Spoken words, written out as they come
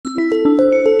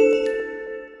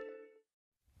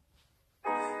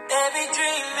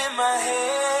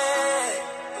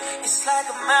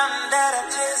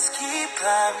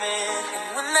climbing.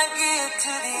 And when I get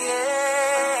to the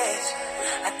edge,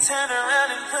 I turn around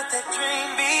and put that dream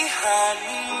behind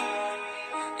me.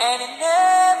 And it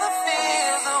never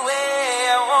feels the way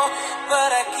I want, but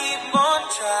I keep on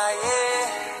trying.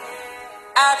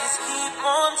 I just keep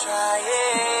on trying.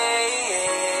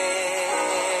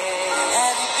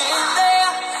 Have you been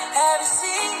there? Have you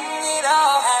seen it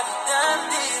all? Have you done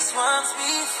this once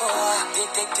before? Did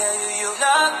they tell you you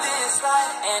love this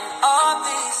life and all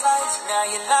these lights? Now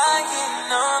you're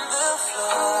lying on the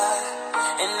floor,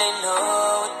 and they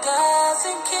know it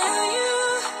doesn't kill you,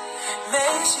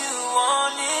 makes you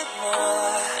want it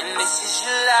more. And this is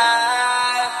your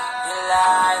life, your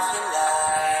life, your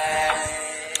life.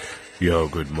 Yo,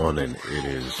 good morning. It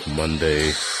is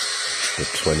Monday, the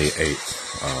 28th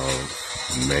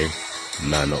of May,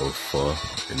 9:04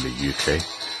 in the UK.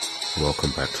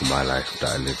 Welcome back to my life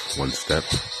that I live one step,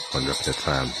 one at a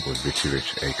time with Richie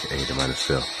Rich, aka the Man of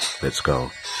Steel. Let's go.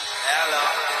 Hello,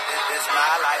 it's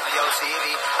my life, yo, TV.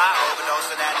 I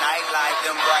overdose on that nightlife,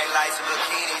 them bright lights and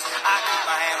bikinis. I keep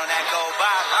my hand on that gold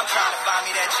bar. I'm trying to find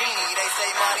me that genie. They say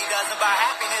money doesn't buy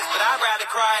happiness, but I'd rather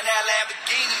cry in that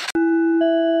Lamborghini.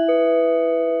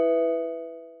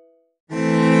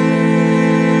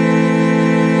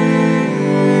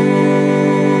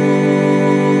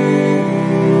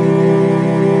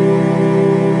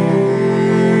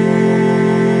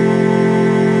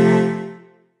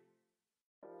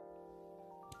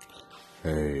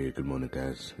 Hey, good morning,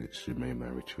 guys. It's your main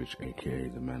man, Richie Rich, aka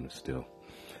the Man of Steel.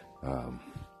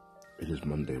 It is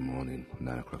Monday morning,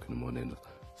 9 o'clock in the morning.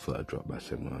 Thought I'd drop my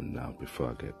segment on now before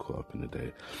I get caught up in the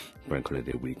day. Bank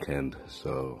holiday weekend,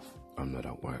 so I'm not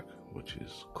at work, which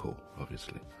is cool,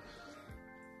 obviously.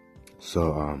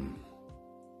 So,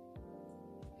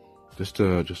 just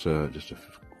a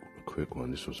quick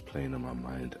one. This was playing on my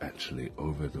mind actually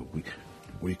over the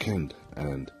weekend,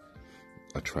 and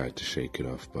I tried to shake it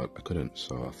off, but I couldn't,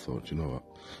 so I thought, you know what,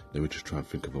 let me just try and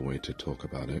think of a way to talk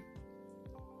about it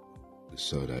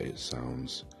so that it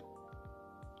sounds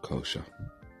kosher.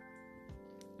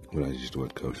 When I use the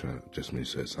word kosher, it just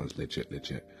means so it sounds legit.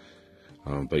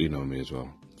 But you know me as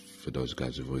well. For those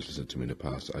guys who've always listened to me in the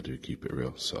past, I do keep it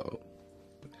real, so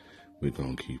we're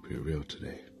gonna keep it real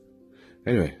today.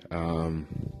 Anyway,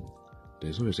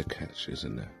 there's always a catch,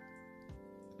 isn't there?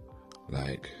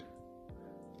 Like,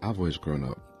 I've always grown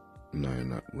up knowing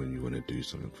that when you want to do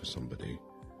something for somebody,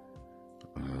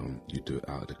 you do it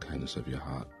out of the kindness of your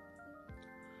heart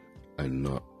and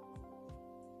not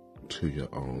to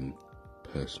your own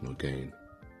personal gain.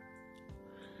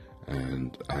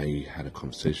 And I had a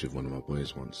conversation with one of my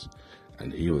boys once,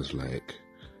 and he was like,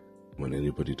 when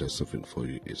anybody does something for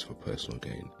you, it's for personal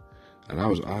gain. And I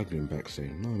was arguing back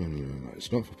saying, no,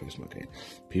 it's not for personal gain.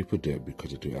 People do it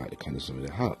because they do it out of the kindness of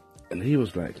their heart. And he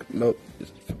was like, no,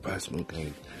 it's for personal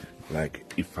gain.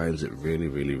 Like, he finds it really,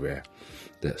 really rare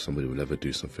that somebody will ever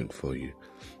do something for you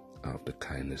out of the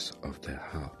kindness of their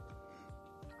heart.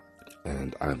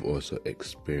 And I've also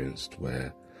experienced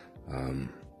where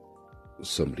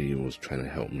somebody was trying to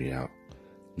help me out.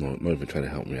 No, not even trying to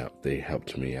help me out. They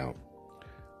helped me out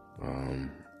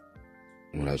when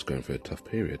I was going through a tough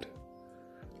period.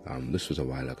 This was a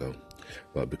while ago.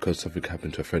 But because something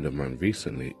happened to a friend of mine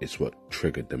recently, it's what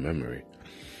triggered the memory.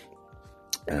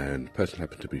 And the person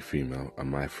happened to be female,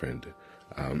 and my friend,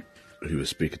 who was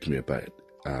speaking to me about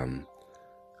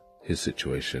his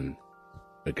situation,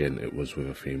 again, it was with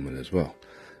a female as well.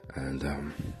 And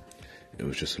it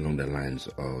was just along the lines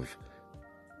of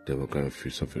they were going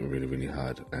through something really, really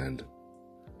hard, and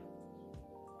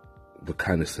we're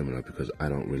kind of similar because I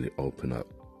don't really open up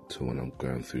to when I'm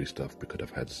going through stuff, because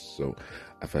I've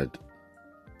had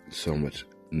so much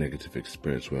negative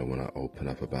experience where when I open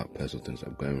up about personal things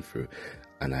I'm going through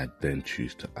and I then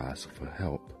choose to ask for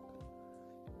help,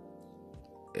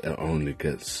 it only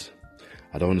gets,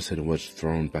 I don't want to say the words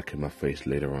thrown back in my face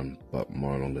later on, but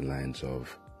more along the lines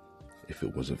of, if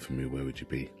it wasn't for me, where would you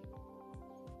be?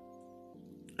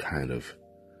 Kind of,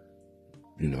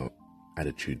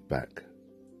 attitude back.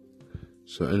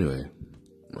 So anyway,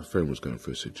 my friend was going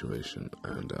through a situation,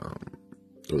 and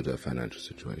it was a financial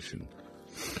situation.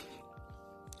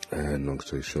 And long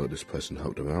story short, this person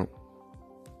helped them out,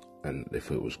 and they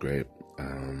thought it was great.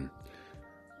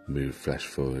 Fast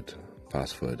forward,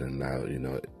 and now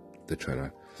they're trying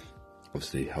to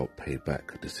obviously help pay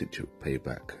back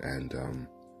and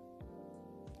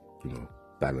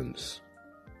balance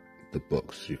the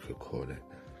books, you could call it.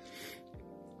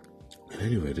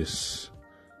 Anyway, this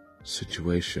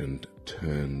situation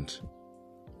turned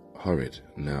horrid.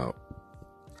 Now,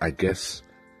 I guess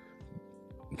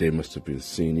they must have been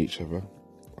seeing each other,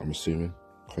 I'm assuming,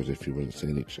 because if you weren't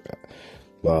seeing each other,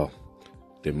 well,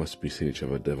 they must be seeing each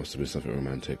other. There must have been something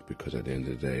romantic, because at the end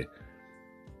of the day,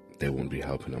 they won't be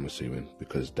helping, I'm assuming,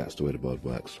 because that's the way the world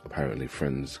works. Apparently,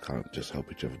 friends can't just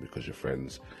help each other because you're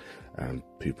friends, and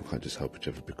people can't just help each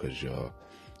other because you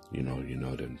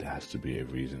know them. There has to be a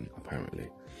reason, apparently.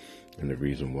 And the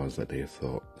reason was that they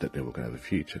thought that they were going to have a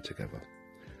future together.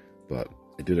 But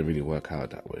it didn't really work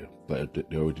out that way. But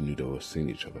they already knew they were seeing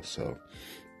each other, so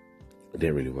it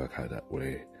didn't really work out that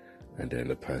way. And then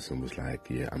the person was like,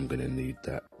 yeah, I'm going to need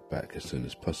that back as soon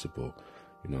as possible.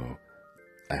 You know,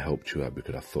 I helped you out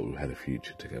because I thought we had a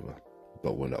future together,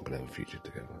 but we're not going to have a future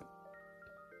together.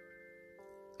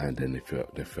 And then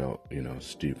they felt, you know,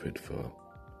 stupid for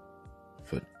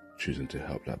choosing to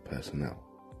help that person out.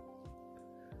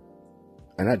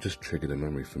 And that just triggered a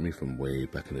memory for me from way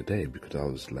back in the day, because I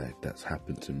was like, that's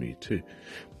happened to me too.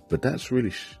 But that's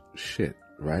really shit,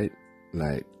 right?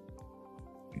 Like,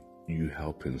 you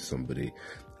helping somebody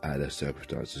out of their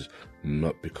circumstances,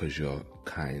 not because you're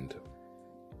kind.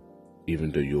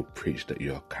 Even though you'll preach that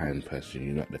you're a kind person,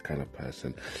 you're not the kind of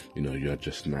person, you know, you're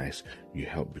just nice. You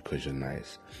help because you're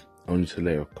nice. Only to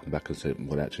later come back and say,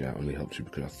 well, actually, I only helped you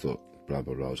because I thought blah,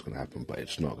 blah, blah was going to happen, but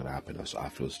it's not going to happen. So I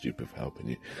feel stupid for helping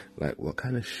you. Like, what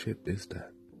kind of shit is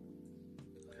that?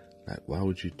 Like, why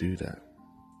would you do that?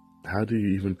 How do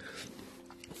you even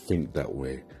think that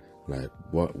way? Like,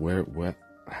 what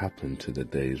happened to the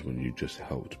days when you just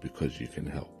helped because you can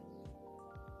help?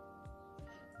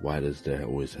 Why does there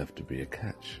always have to be a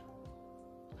catch?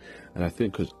 And I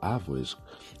think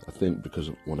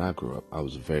because when I grew up, I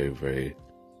was very, very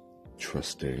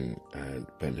trusting and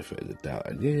benefit of the doubt.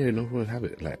 And yeah, no one have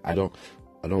it. Like, I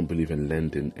don't believe in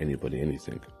lending anybody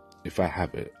anything. If I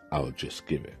have it, I'll just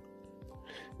give it.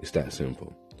 It's that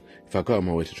simple. If I go out of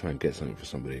my way to try and get something for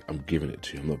somebody, I'm giving it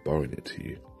to you. I'm not borrowing it to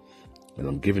you. And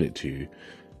I'm giving it to you.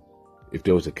 If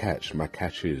there was a catch, my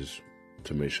catch is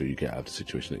to make sure you get out of the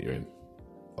situation that you're in,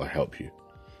 or help you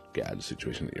get out of the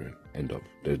situation that you're in. End of.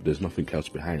 There's nothing else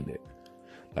behind it.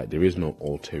 Like, there is no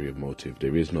ulterior motive.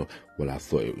 There is no, well, I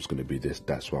thought it was going to be this,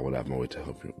 that's why I will have my way to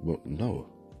help you. Well, no.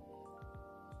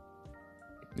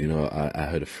 You know, I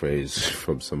heard a phrase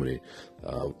from somebody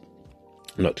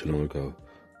not too long ago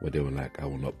where they were like, I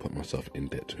will not put myself in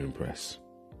debt to impress.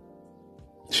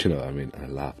 You know what I mean? I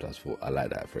laughed. I like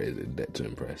that phrase, in debt to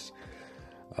impress.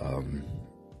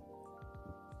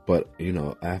 But, you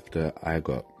know, after I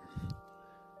got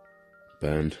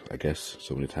burned, I guess,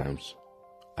 so many times,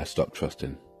 I stopped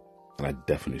trusting, and I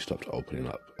definitely stopped opening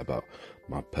up about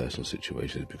my personal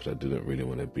situations, because I didn't really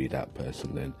want to be that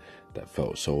person then that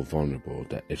felt so vulnerable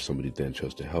that if somebody then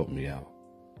chose to help me out,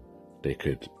 they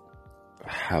could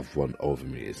have one over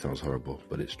me. It sounds horrible,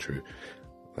 but it's true.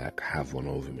 Like, have one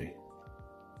over me.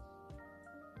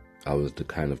 I was the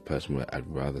kind of person where I'd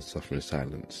rather suffer in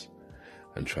silence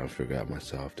and try and figure out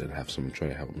myself than have someone try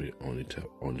to help me only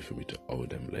for me to owe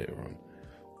them later on,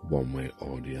 one way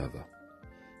or the other.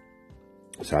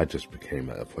 So I just became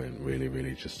at a point really,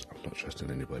 really just, I'm not trusting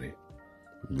anybody.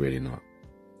 Really not.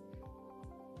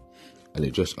 And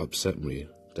it just upset me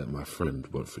that my friend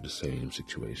went through the same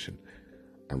situation.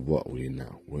 And what are we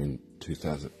now? We're in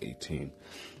 2018.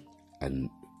 And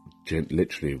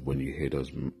literally when you hear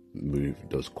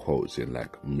those quotes in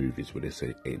like movies where they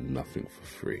say, ain't nothing for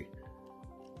free.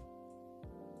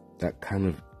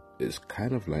 It's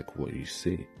kind of like what you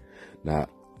see. Now,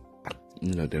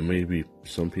 you know, there may be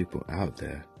some people out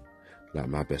there, like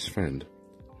my best friend,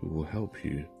 who will help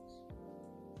you,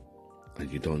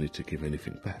 and you don't need to give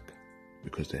anything back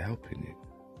because they're helping you.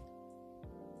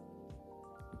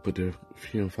 But they're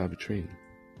few and far between.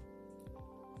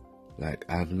 Like,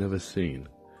 I've never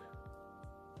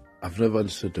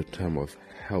understood the term of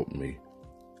help me.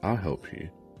 I'll help you,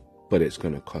 but it's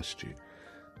going to cost you.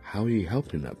 How are you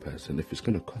helping that person if it's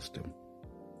going to cost them?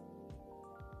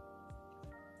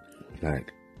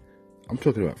 Like, I'm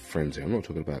talking about friends here. I'm not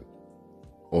talking about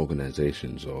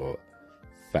organizations or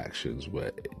factions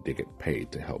where they get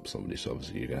paid to help somebody. So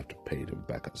obviously you're going to have to pay them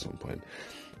back at some point.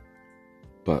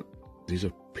 But these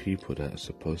are people that are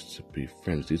supposed to be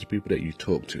friends. These are people that you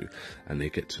talk to and they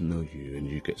get to know you and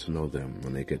you get to know them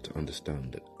and they get to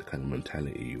understand the kind of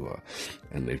mentality you are.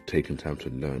 And they've taken time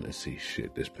to learn and see,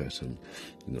 shit, this person,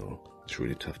 you know, it's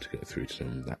really tough to get through to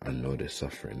them. That I know they're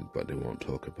suffering, but they won't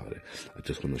talk about it. I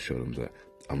just want to show them that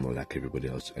I'm not like everybody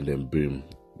else. And then boom,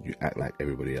 you act like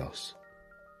everybody else.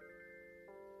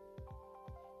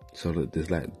 So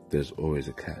that there's always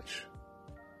a catch.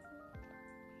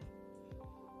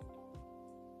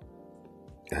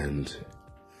 And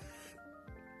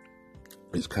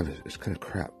it's kind of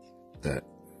crap that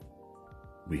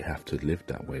we have to live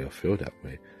that way or feel that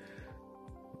way.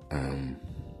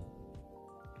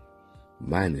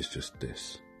 Mine is just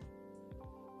this.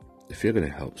 If you're going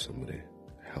to help somebody,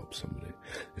 help somebody.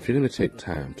 If you're going to take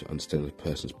time to understand the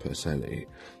person's personality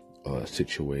or a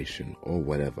situation or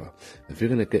whatever, if you're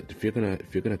going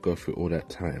to go through all that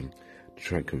time to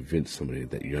try and convince somebody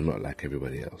that you're not like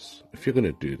everybody else, if you're going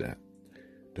to do that,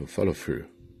 then follow through.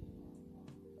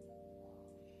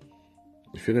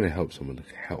 If you're going to help someone,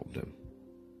 help them.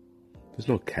 There's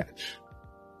no catch.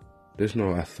 There's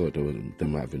no, I thought there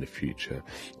might have been a future,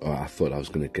 or I thought I was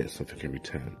going to get something in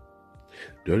return.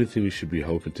 The only thing you should be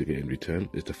hoping to get in return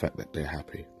is the fact that they're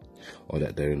happy, or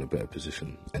that they're in a better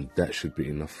position, and that should be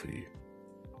enough for you.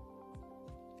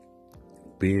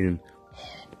 Being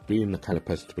the kind of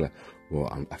person to be like,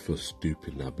 well, I feel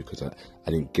stupid now because I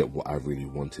didn't get what I really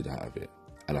wanted out of it,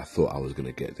 and I thought I was going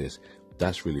to get this.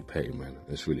 That's really petty, man.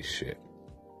 That's really shit.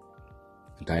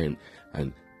 And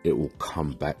it will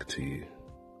come back to you.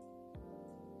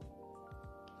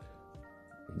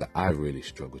 That I really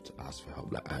struggle to ask for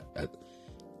help. Like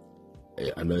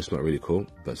I know it's not really cool,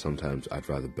 but sometimes I'd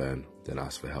rather burn than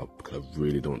ask for help, because I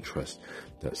really don't trust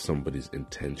that somebody's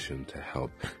intention to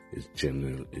help is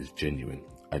genuine.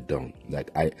 I don't. Like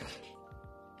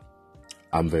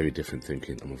I'm very different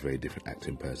thinking. I'm a very different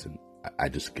acting person. I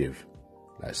just give.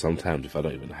 Like sometimes if I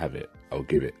don't even have it, I'll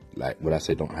give it. Like when I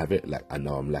say don't have it, like I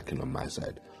know I'm lacking on my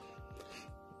side,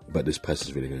 but this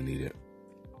person's really gonna need it,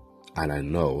 and I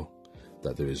know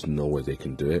that there is no way they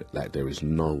can do it. Like there is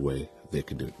no way they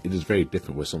can do it. It is very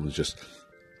different where someone's just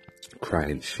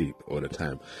crying sheep all the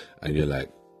time, and you're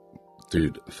like,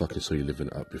 dude, fucking saw you living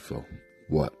it up before.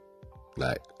 What?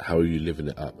 Like, how are you living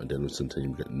it up? And then all of a sudden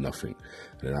you get nothing,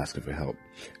 and then asking for help,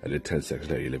 and then 10 seconds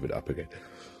later you live it up again.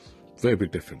 Very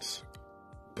big difference.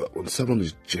 But when someone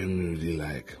is genuinely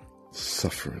like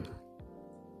suffering,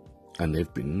 and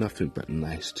they've been nothing but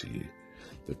nice to you,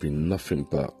 they've been nothing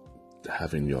but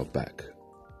having your back,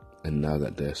 and now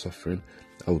that they're suffering,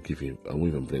 I won't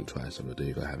even blink twice. I'm like, there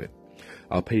you go, have it.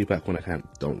 I'll pay you back when I can.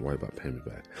 Don't worry about paying me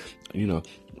back. You know,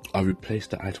 I'll replace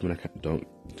the item when I can. Don't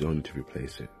need to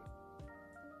replace it.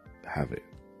 Have it.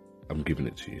 I'm giving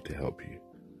it to you to help you.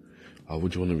 Oh,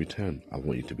 what do you want to return? I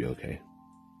want you to be okay.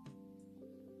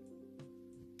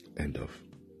 End of.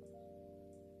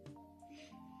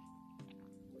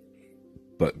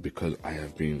 But because I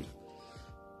have been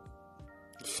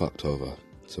fucked over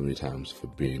so many times for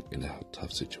being in a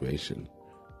tough situation,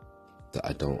 that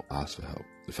I don't ask for help.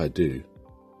 If I do,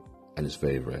 and it's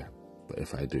very rare, but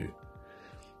if I do,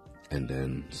 and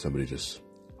then somebody just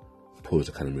pulls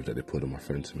the kind of move that they pulled on my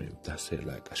friend to me, that's it.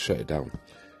 Like, I shut it down.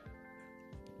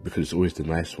 Because it's always the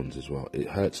nice ones as well. It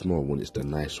hurts more when it's the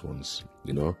nice ones,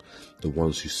 you know? The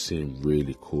ones who seem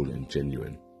really cool and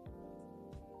genuine.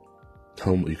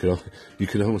 You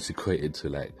can almost equate it to,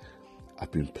 like,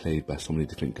 I've been played by so many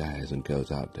different guys and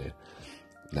girls out there.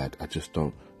 Like, I just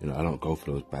don't, I don't go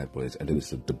for those bad boys. And then it's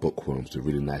the bookworms, the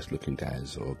really nice looking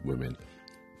guys or women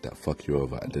that fuck you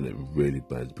over, and then it really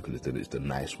burns because then it's the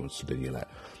nice ones. So then you're like,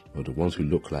 well, the ones who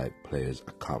look like players,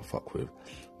 I can't fuck with.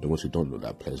 The ones who don't look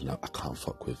like players now, I can't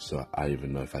fuck with. So I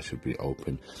even know if I should be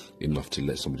open enough to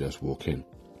let somebody else walk in.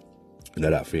 You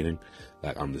know that feeling?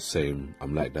 Like, I'm the same.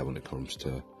 I'm like that when it comes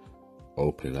to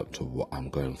opening up to what I'm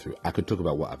going through. I could talk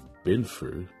about what I've been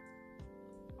through,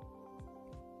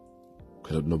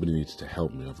 because nobody needs to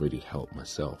help me. I've already helped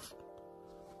myself.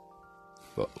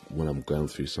 But when I'm going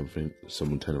through something,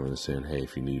 someone turning around and saying, hey,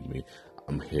 if you need me,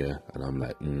 I'm here. And I'm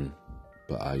like,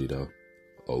 but are you though?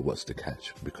 Or what's the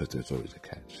catch? Because there's always a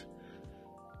catch.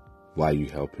 Why are you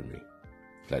helping me?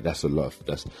 Like, that's a lot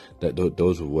of,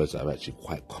 those are words that are actually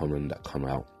quite common that come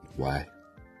out. Why?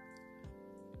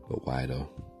 But why though?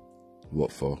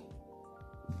 What for?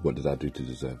 What did I do to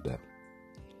deserve that?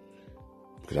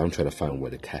 Because I'm trying to find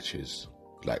where the catch is.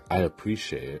 Like, I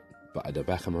appreciate it, but at the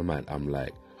back of my mind, I'm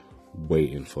like,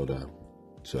 waiting for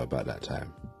about that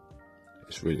time.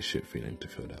 It's really shit feeling to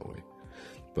feel that way,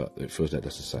 but it feels like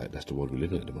that's the world we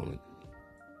live in at the moment.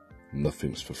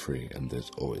 Nothing's for free, and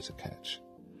there's always a catch.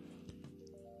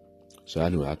 So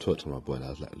anyway, I talked to my boy and I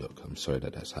was like, look, I'm sorry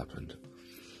that that's happened.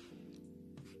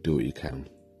 Do what you can,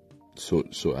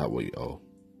 sort out what you owe,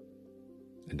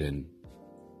 and then,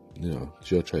 it's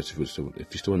your choice. If you still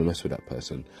want to mess with that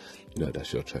person,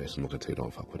 that's your choice. I'm not gonna tell you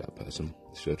don't fuck with that person.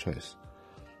 It's your choice.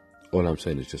 All I'm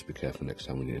saying is just be careful next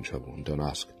time when you're in trouble, and don't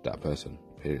ask that person,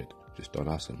 period. Just don't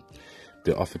ask them. If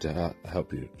they offer to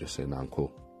help you, just say, nah, I'm cool.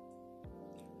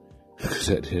 Because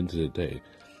at the end of the day,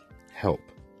 help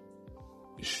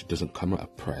doesn't come at a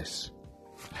price.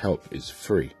 Help is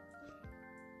free.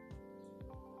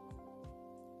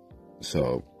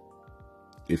 So,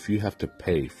 if you have to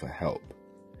pay for help,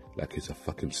 like it's a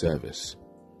fucking service,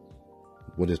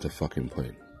 what is the fucking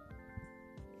point?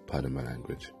 Pardon my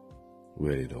language.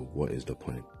 Really though, what is the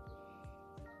point?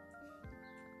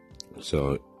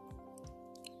 So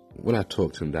when I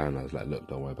talked him down, I was like, look,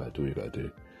 don't worry about it, do what you gotta do.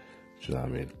 Do you know what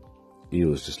I mean? He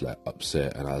was just like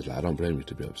upset, and I was like, I don't blame you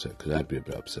to be upset, because I'd be a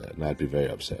bit upset, and I'd be very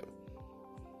upset.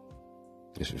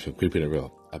 If I'm keeping it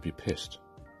real, I'd be pissed.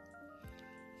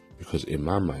 Because in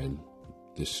my mind,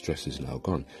 this stress is now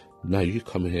gone. Now you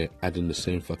come here adding the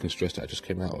same fucking stress that I just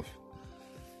came out of.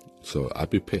 So I'd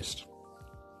be pissed.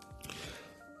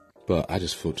 But I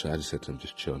just said to him,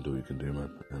 just chill and do what you can do, man.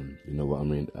 And you know what I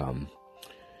mean?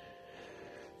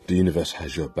 The universe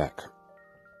has your back.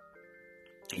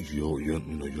 You'll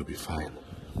be fine.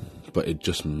 But it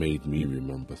just made me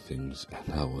remember things,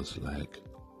 and I was like,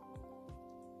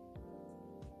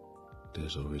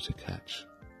 there's always a catch.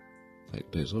 Like,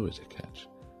 there's always a catch.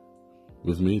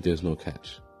 With me, there's no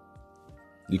catch.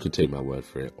 You can take my word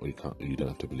for it, or you can't. You don't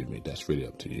have to believe me. That's really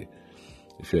up to you.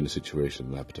 If you're in a situation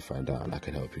and I'm happy to find out and I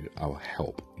can help you, I'll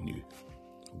help you.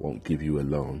 I won't give you a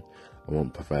loan. I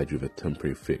won't provide you with a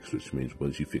temporary fix, which means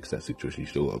once you fix that situation, you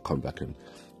still got to come back and,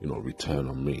 return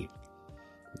on me.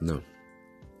 No.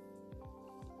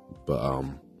 But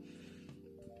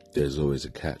there's always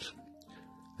a catch.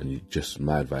 And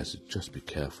my advice is just be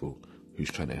careful who's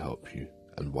trying to help you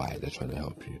and why they're trying to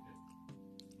help you.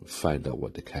 Find out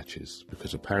what the catch is,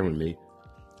 because apparently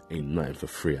ain't nothing for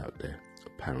free out there,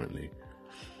 apparently.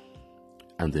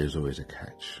 And there's always a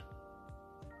catch.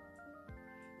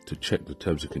 To check the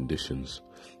terms and conditions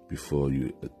before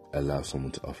you allow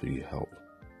someone to offer you help.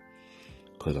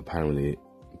 Because apparently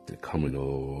they come in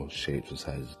all shapes and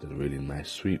sizes. The really nice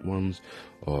sweet ones,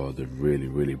 or the really,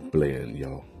 really blatant,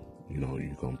 you're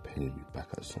going to pay me back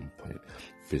at some point,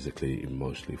 physically,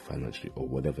 emotionally, financially, or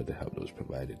whatever the help that was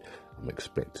provided. I'm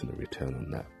expecting a return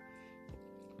on that.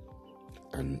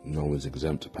 And no one's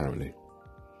exempt, apparently.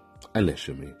 Unless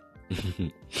you're me.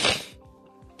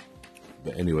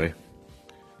 But anyway,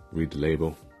 read the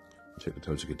label, check the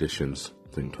terms and conditions,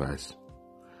 think twice.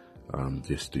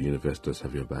 The universe does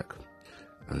have your back.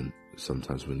 And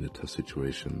sometimes when in a tough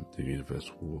situation, the universe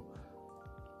will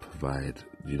provide,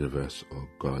 the universe or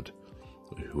God,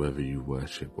 whoever you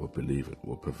worship or believe in,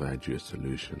 will provide you a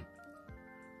solution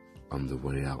on the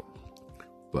way out.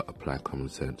 But apply common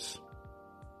sense.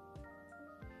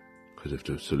 Because if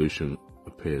the solution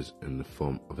appears in the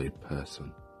form of a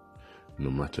person,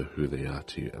 no matter who they are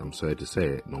to you, and I'm sorry to say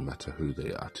it, no matter who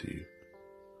they are to you,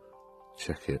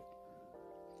 check it,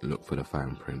 look for the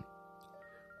fine print,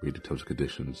 read the terms and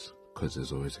conditions, because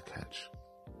there's always a catch.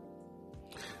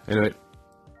 Anyway,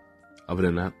 other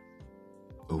than that,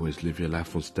 always live your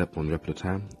life one step, one rep at a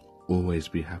time. Always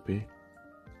be happy.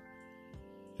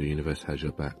 The universe has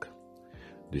your back.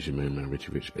 This is your main man,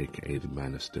 Richie Rich, aka the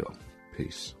Man of Steel.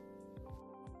 Peace.